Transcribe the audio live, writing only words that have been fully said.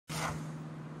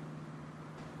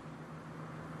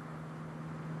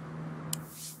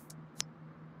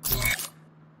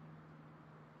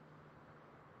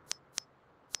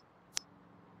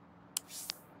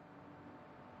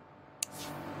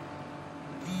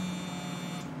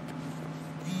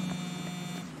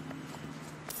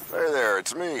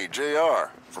it's me,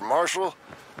 JR. From Marshall.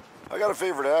 I got a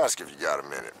favor to ask if you got a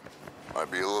minute.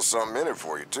 Might be a little something in it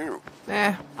for you, too.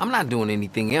 I'm not doing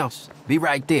anything else. Be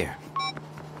right there.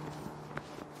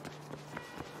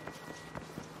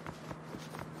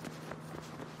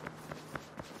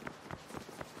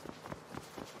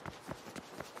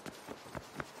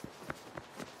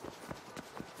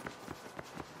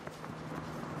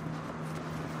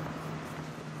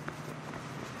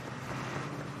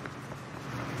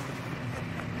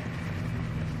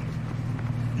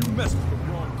 You messed with the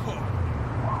wrong car.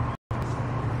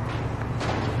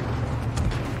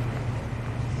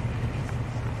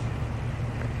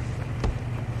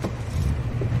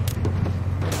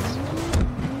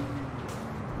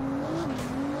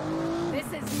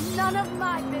 This is none of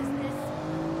my business.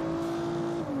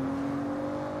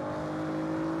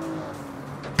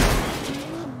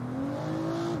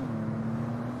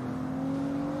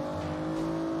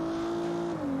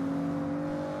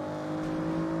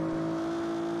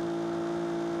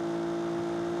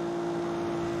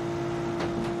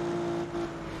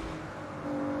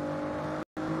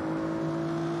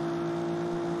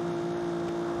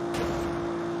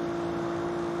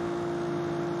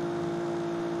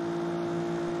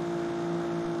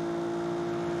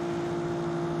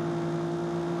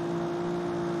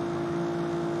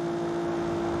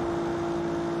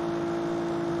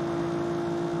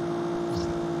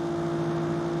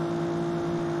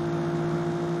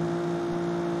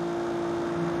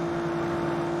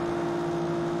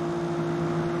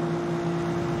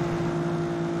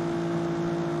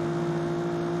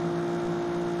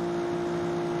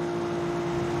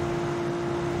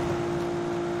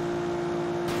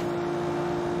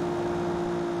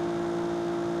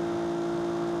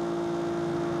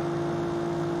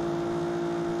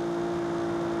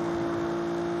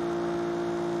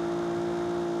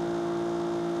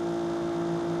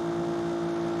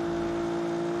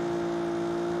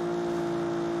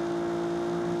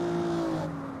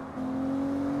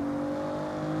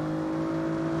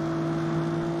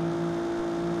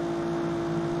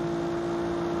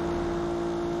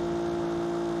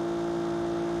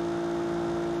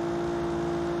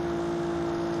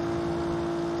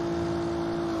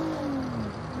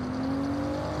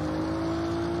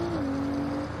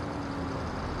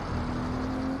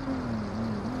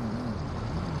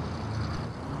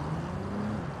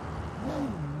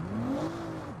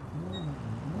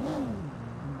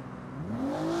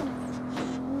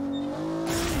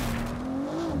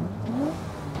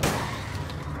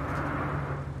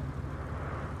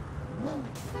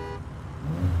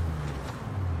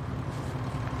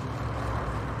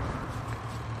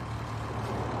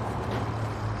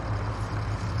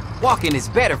 Walking is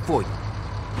better for you.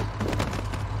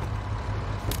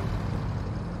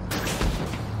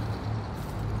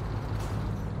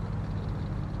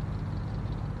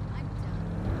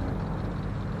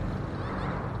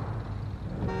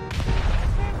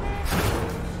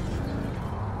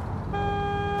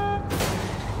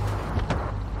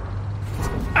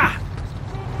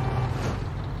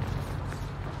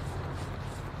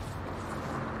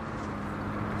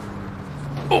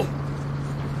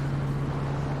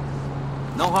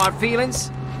 No hard feelings?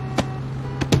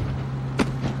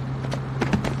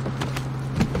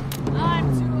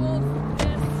 I'm too old for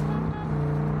this.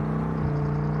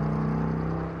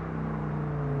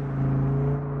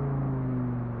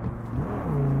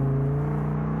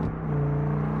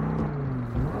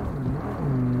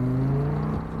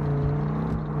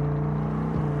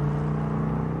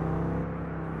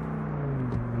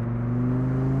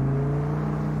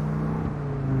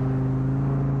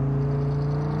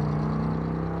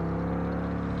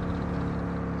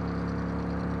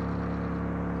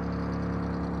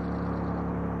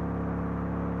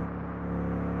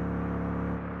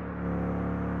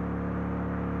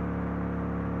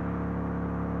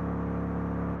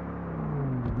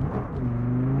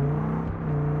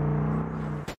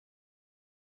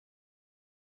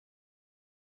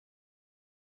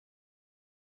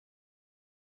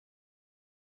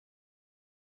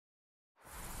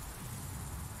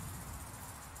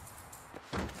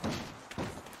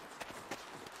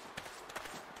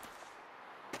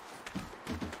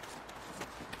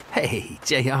 Hey,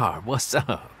 JR, what's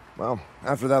up? Well,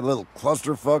 after that little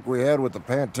clusterfuck we had with the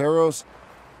Panteros,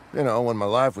 you know, when my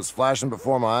life was flashing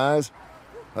before my eyes,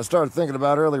 I started thinking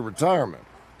about early retirement.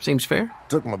 Seems fair.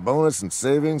 Took my bonus and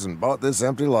savings and bought this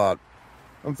empty lot.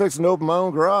 I'm fixing to open my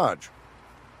own garage.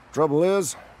 Trouble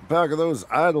is, a pack of those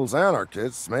idols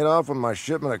anarchists made off with my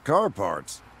shipment of car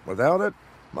parts. Without it,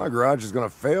 my garage is gonna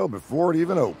fail before it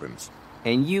even opens.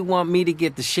 And you want me to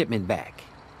get the shipment back?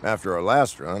 After our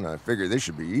last run, I figured this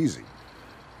should be easy.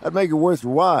 That'd make it worth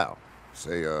your while.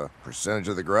 Say a percentage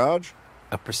of the garage?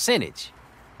 A percentage?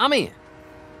 I'm in.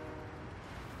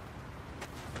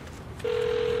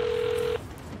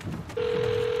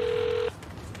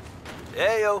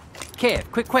 Hey, yo.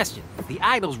 Kev, quick question. The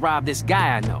idols robbed this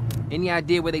guy I know. Any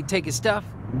idea where they take his stuff?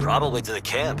 Probably to the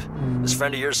camp. This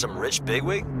friend of yours some rich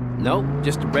bigwig? Nope,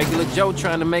 just a regular Joe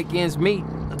trying to make ends meet.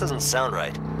 That doesn't sound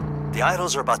right. The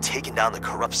idols are about taking down the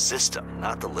corrupt system,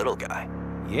 not the little guy.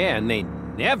 Yeah, and they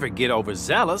never get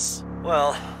overzealous.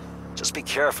 Well, just be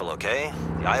careful, okay?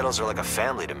 The idols are like a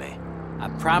family to me. I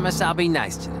promise I'll be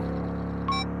nice to them.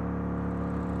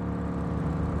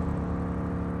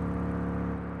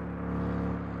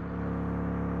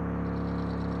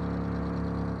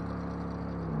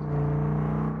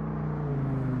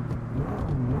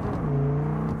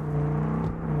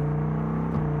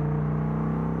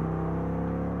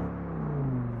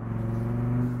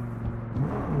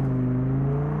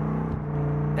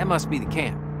 That must be the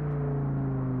camp.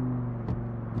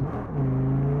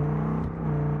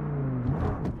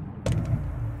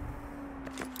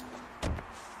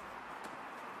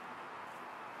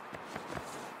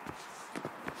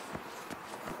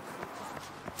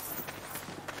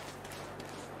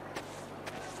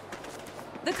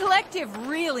 The collective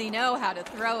really know how to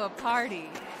throw a party.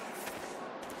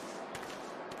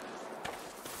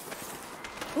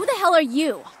 Who the hell are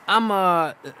you?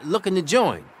 I'm, looking to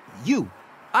join. You.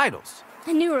 Idols.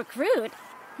 A new recruit?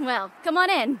 Well, come on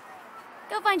in.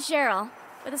 Go find Cheryl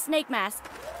with a snake mask.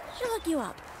 She'll hook you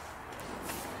up.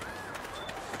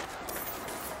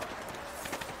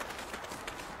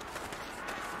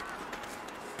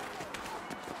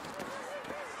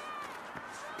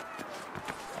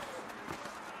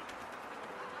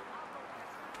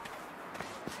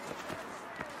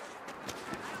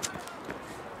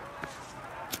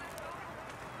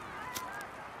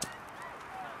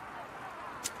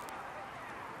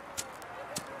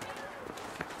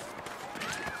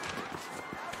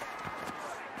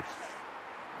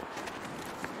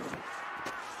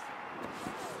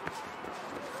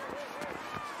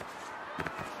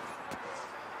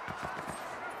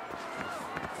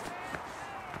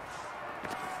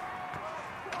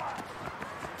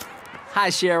 Hi,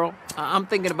 Cheryl. I'm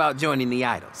thinking about joining the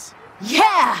idols.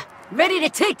 Yeah! Ready to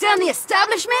take down the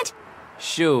establishment?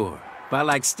 Sure, by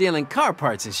like stealing car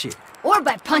parts and shit. Or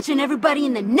by punching everybody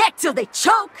in the neck till they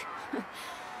choke?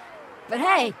 But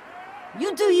hey,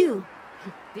 you do you.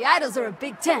 The idols are a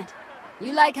big tent.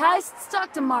 You like heists?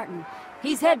 Talk to Martin.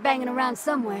 He's headbanging around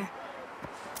somewhere.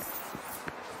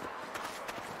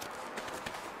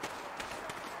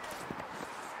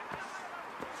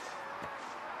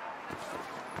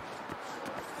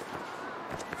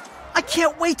 I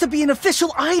can't wait to be an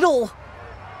official idol!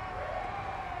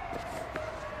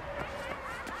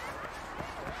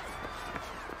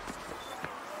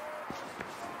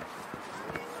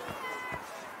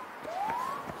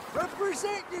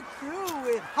 Represent your crew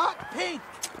with hot pink!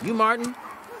 You, Martin?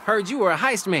 Heard you were a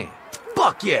heist man.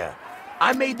 Fuck yeah!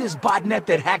 I made this botnet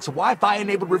that hacks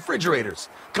Wi-Fi-enabled refrigerators.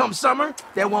 Come summer,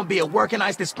 there won't be a working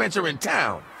ice dispenser in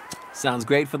town. Sounds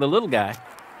great for the little guy.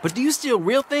 But do you steal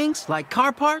real things, like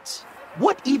car parts?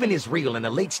 What even is real in a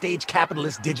late-stage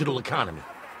capitalist digital economy?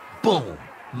 Boom.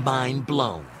 Mind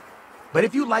blown. But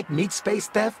if you like meat space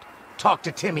theft, talk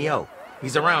to Timmy O.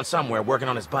 He's around somewhere working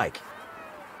on his bike.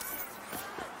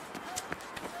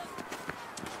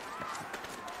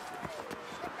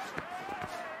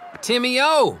 Timmy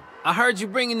O! I heard you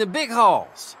bringing the big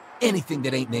hauls. Anything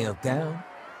that ain't nailed down.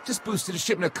 Just boosted a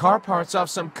shipment of car parts off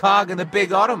some cog in the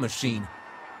big auto machine.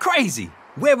 Crazy!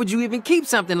 Where would you even keep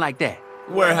something like that?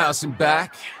 Warehouse and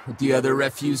back, with the other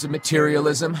refuse of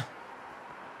materialism.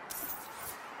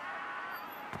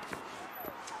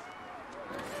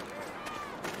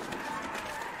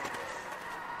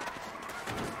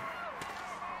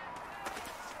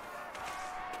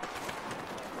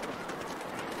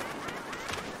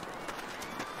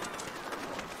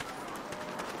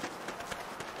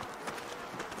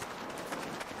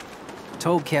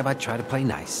 Told Kev I'd try to play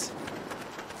nice.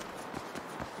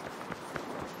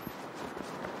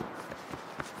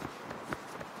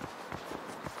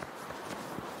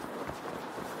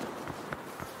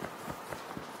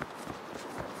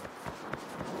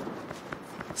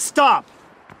 Stop!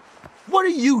 What are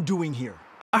you doing here?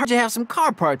 I heard you have some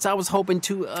car parts I was hoping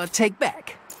to, take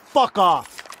back. Fuck off!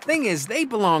 Thing is, they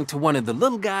belong to one of the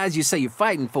little guys you say you're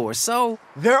fighting for, so...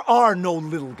 There are no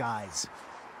little guys.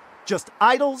 Just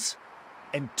idols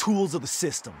and tools of the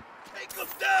system. Take them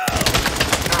down!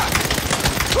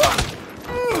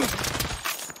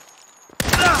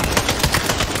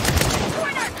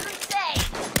 Join our crusade!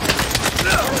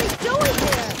 What are we doing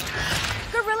here?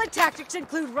 Guerrilla which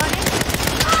include running.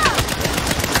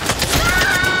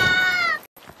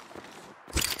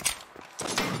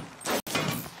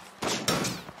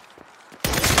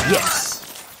 Yes!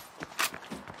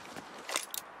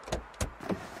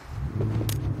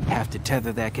 Have to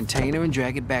tether that container and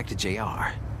drag it back to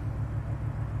JR.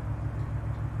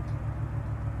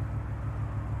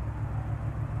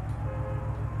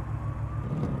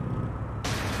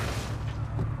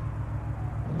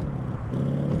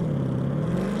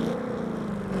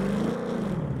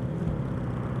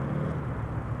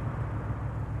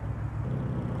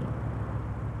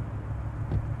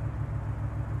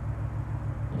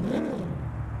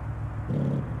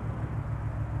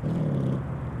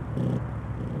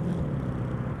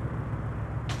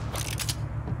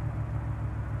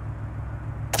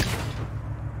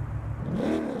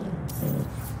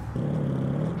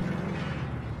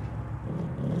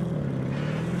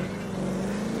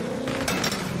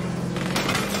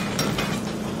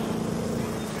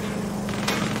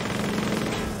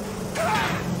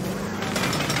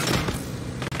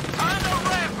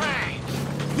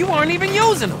 You aren't even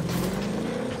using them!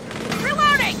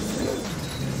 Reloading!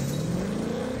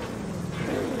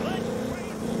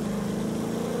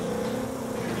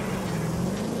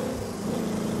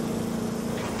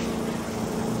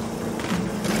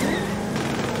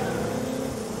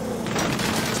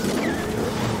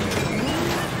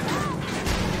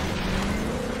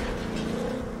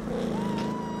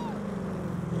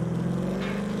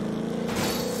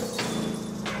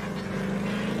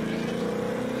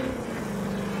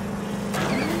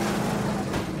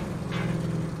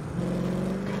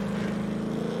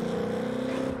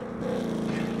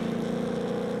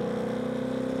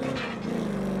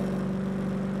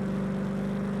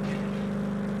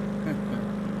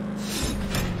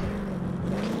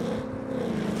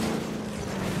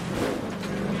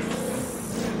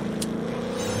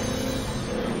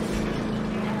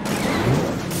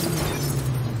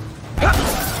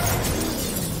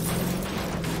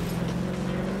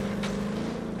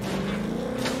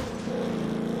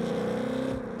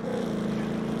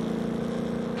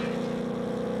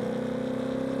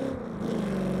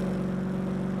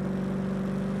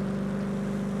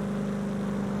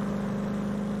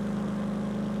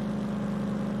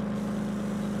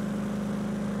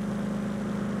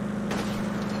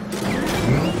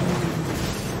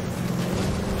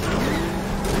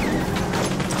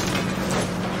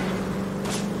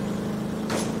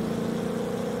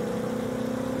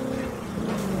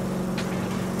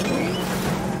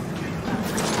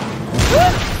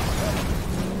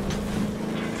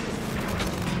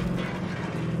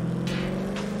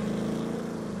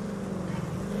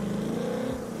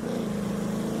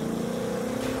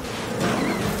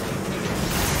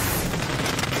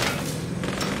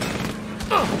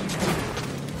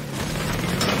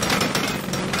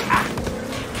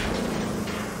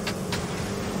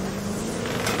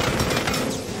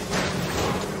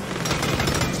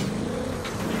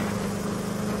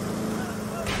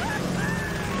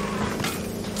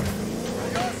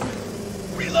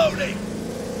 Reloading!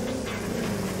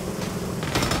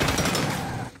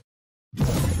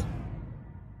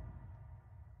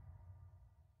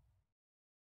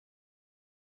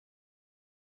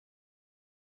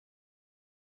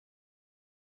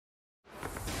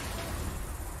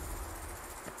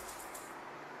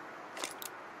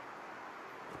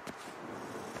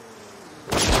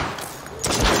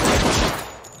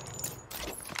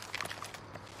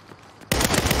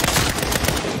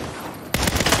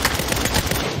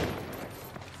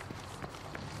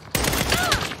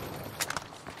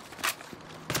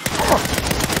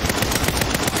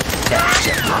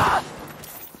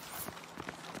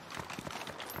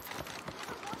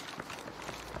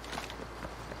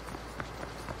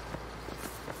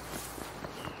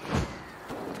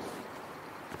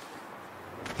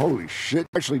 Holy shit,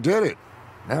 actually did it.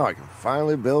 Now I can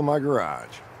finally build my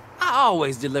garage. I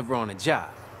always deliver on a job.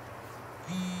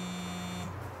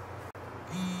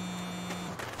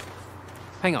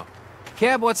 Hang on.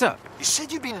 Cab, what's up? You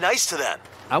said you'd be nice to them.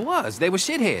 I was. They were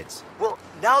shitheads. Well,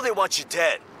 now they want you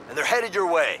dead, and they're headed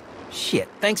your way. Shit.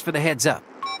 Thanks for the heads up.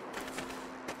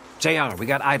 JR, we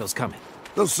got idols coming.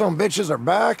 Those some bitches are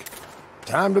back.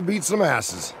 Time to beat some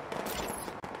asses.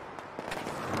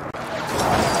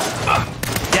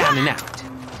 Down and out.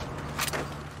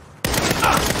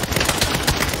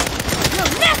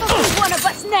 You'll never be one of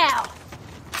us now!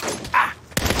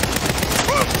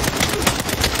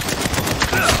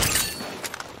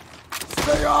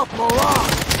 Stay off my rock!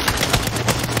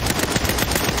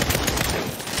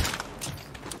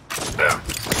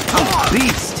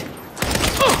 Beast!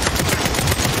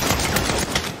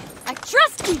 I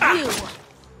trust in you!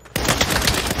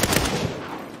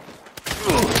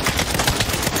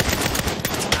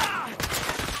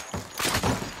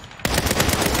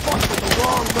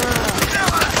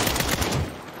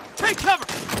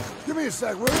 me a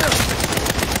sec, will you?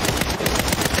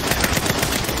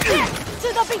 To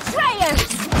the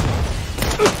betrayers!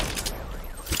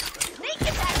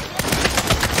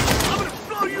 I'm gonna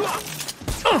blow you up!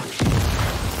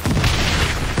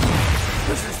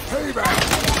 This is payback!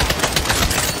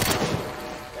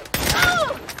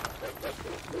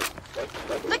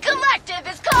 The collective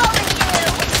is calling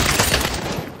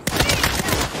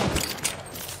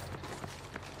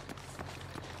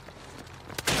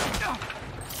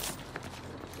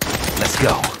Let's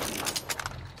go.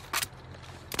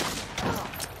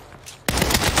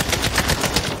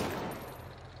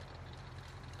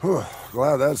 Whew,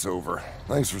 glad that's over.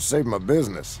 Thanks for saving my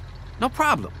business. No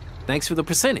problem. Thanks for the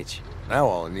percentage. Now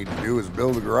all I need to do is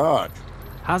build a garage.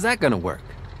 How's that gonna work?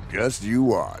 Just you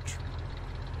watch.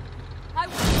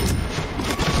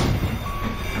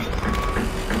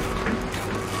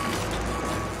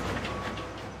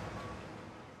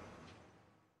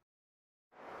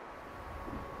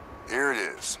 Here it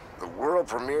is, the world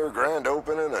premiere grand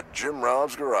opening at Jim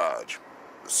Rob's Garage.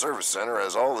 The service center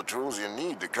has all the tools you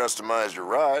need to customize your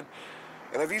ride,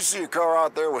 and if you see a car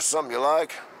out there with something you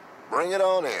like, bring it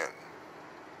on in.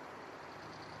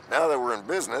 Now that we're in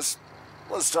business,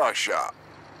 let's talk shop.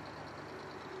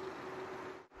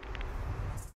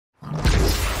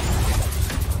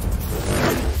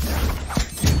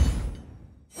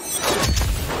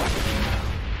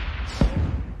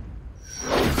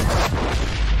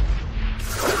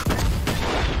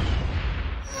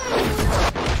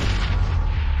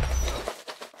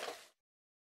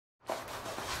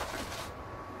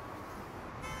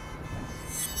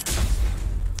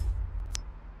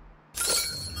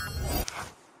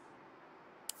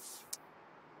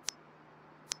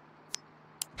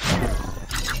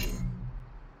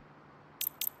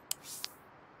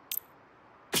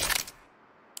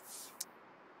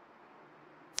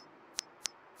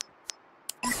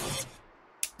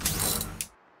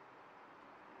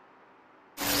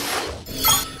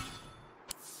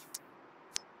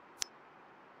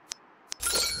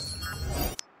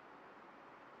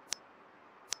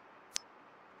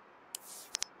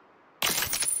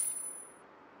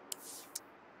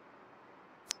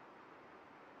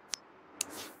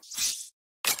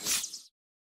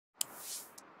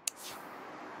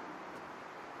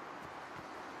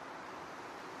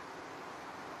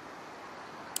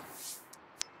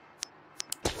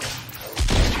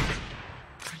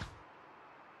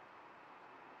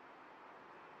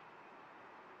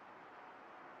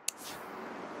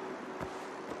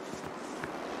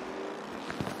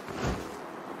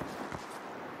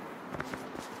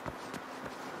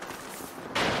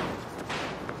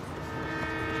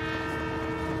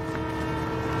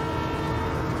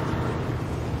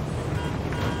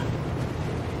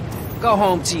 Go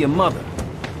home to your mother.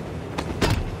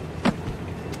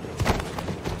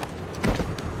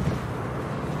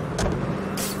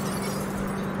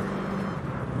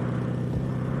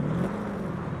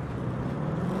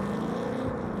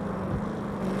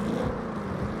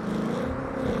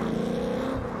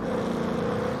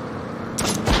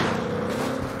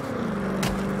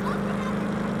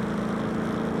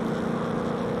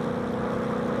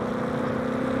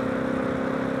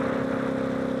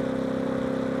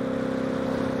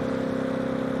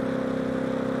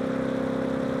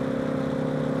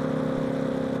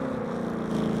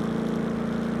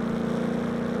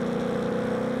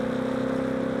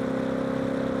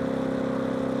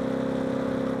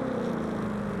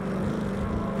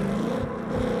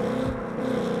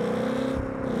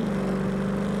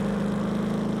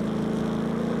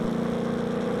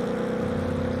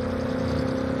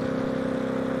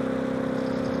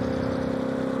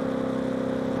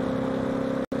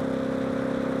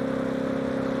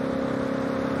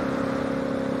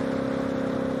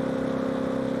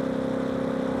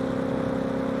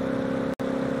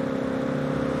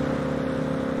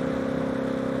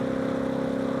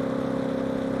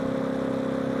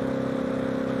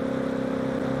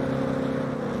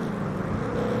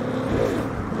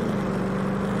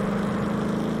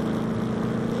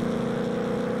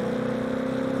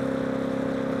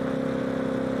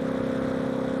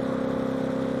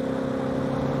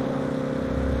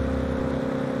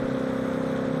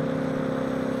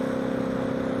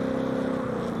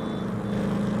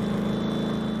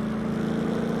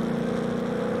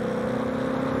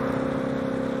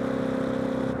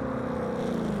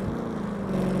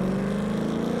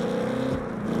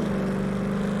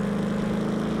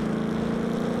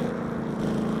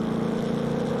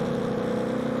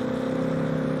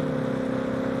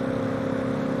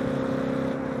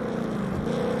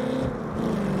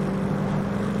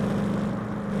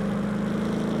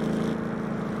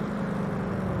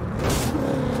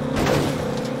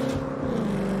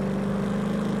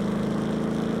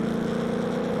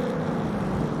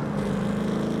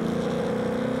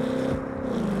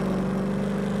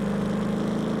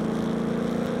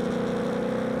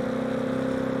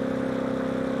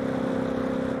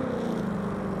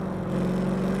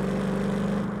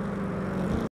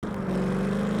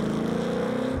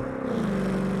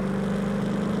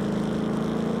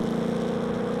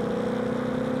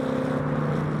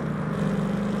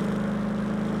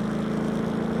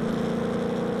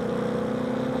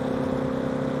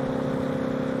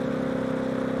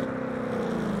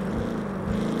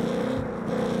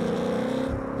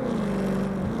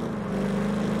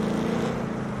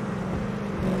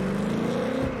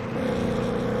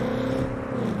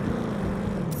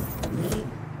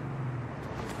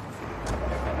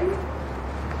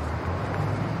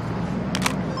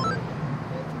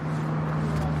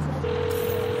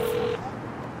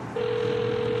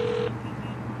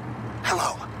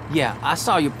 Yeah, I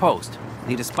saw your post.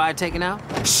 Need a spy taken out?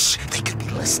 Shh, they could be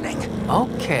listening.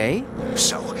 Okay.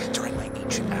 So, during my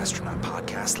Ancient Astronaut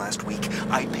podcast last week,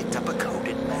 I picked up a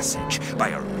coded message by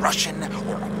a Russian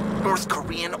or North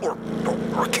Korean or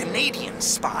Canadian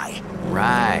spy.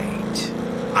 Right.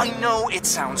 I know it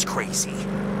sounds crazy.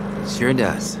 Sure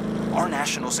does. Our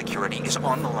national security is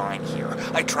on the line here.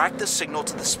 I tracked the signal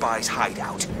to the spy's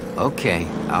hideout. Okay,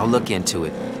 I'll look into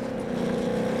it.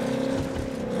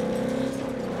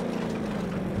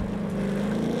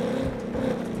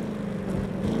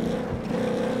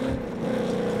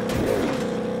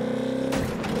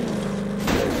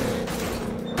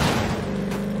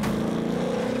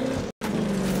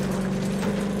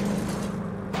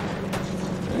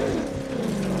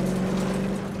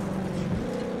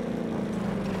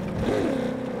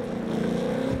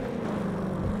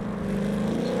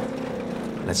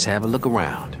 Let's have a look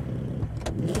around.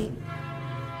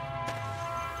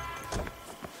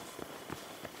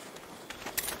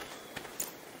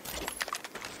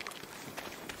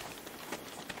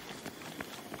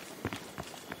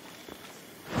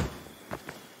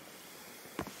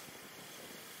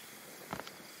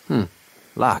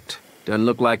 Locked. Doesn't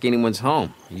look like anyone's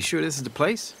home. You sure this is the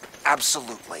place?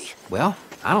 Absolutely. Well,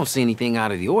 I don't see anything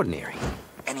out of the ordinary.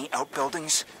 Any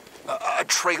outbuildings? A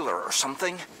trailer or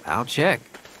something? I'll check.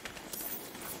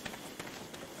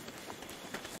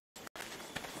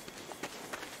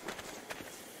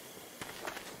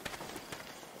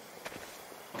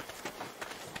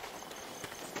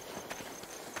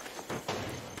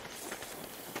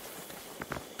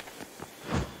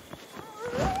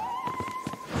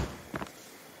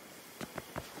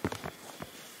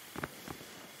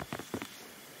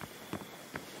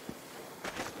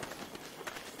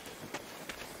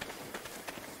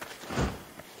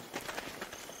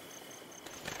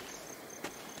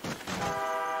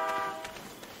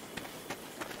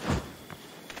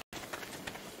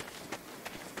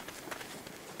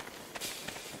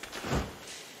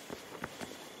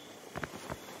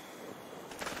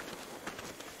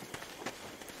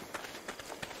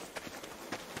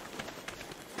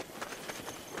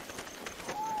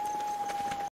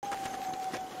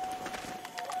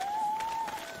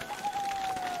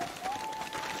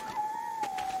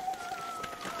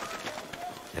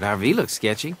 That RV looks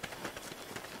sketchy.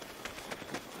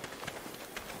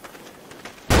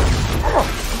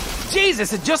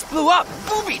 Jesus, it just blew up!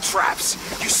 Booby traps!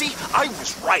 You see, I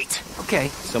was right. Okay,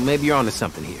 so maybe you're onto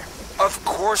something here. Of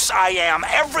course I am.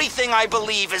 Everything I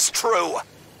believe is true.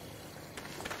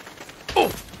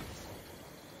 Oh!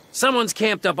 Someone's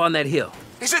camped up on that hill.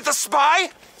 Is it the spy?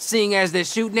 Seeing as they're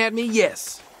shooting at me,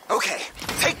 yes. Okay,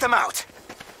 take them out.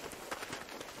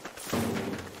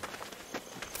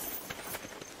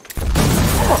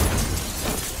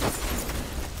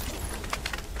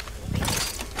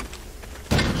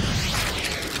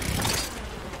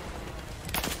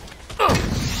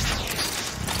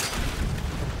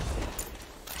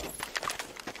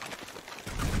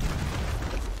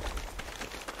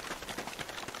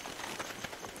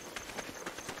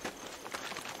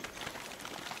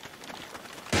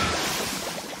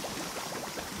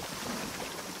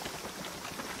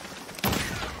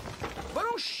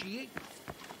 Shit.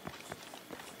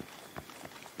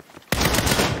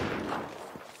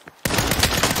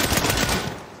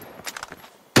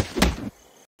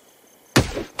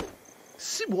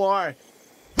 C'est boire.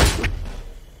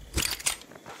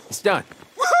 It's done.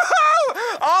 Woohoo!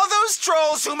 All those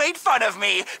trolls who made fun of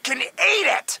me can eat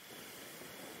it!